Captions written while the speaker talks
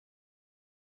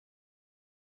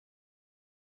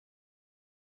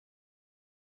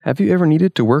Have you ever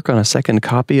needed to work on a second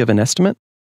copy of an estimate?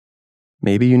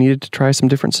 Maybe you needed to try some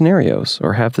different scenarios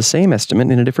or have the same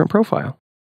estimate in a different profile.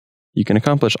 You can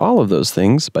accomplish all of those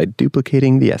things by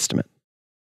duplicating the estimate.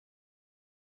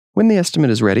 When the estimate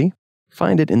is ready,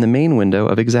 find it in the main window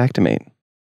of Xactimate.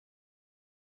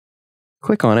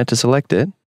 Click on it to select it,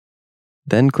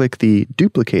 then click the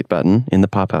Duplicate button in the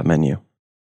pop-up menu.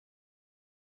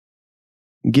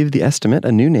 Give the estimate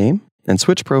a new name and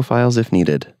switch profiles if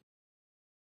needed.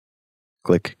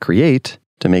 Click Create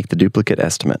to make the duplicate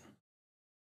estimate.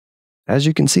 As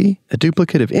you can see, a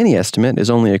duplicate of any estimate is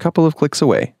only a couple of clicks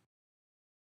away.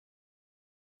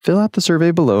 Fill out the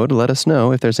survey below to let us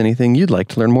know if there's anything you'd like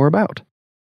to learn more about.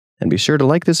 And be sure to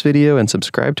like this video and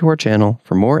subscribe to our channel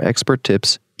for more Xpert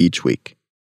tips each week.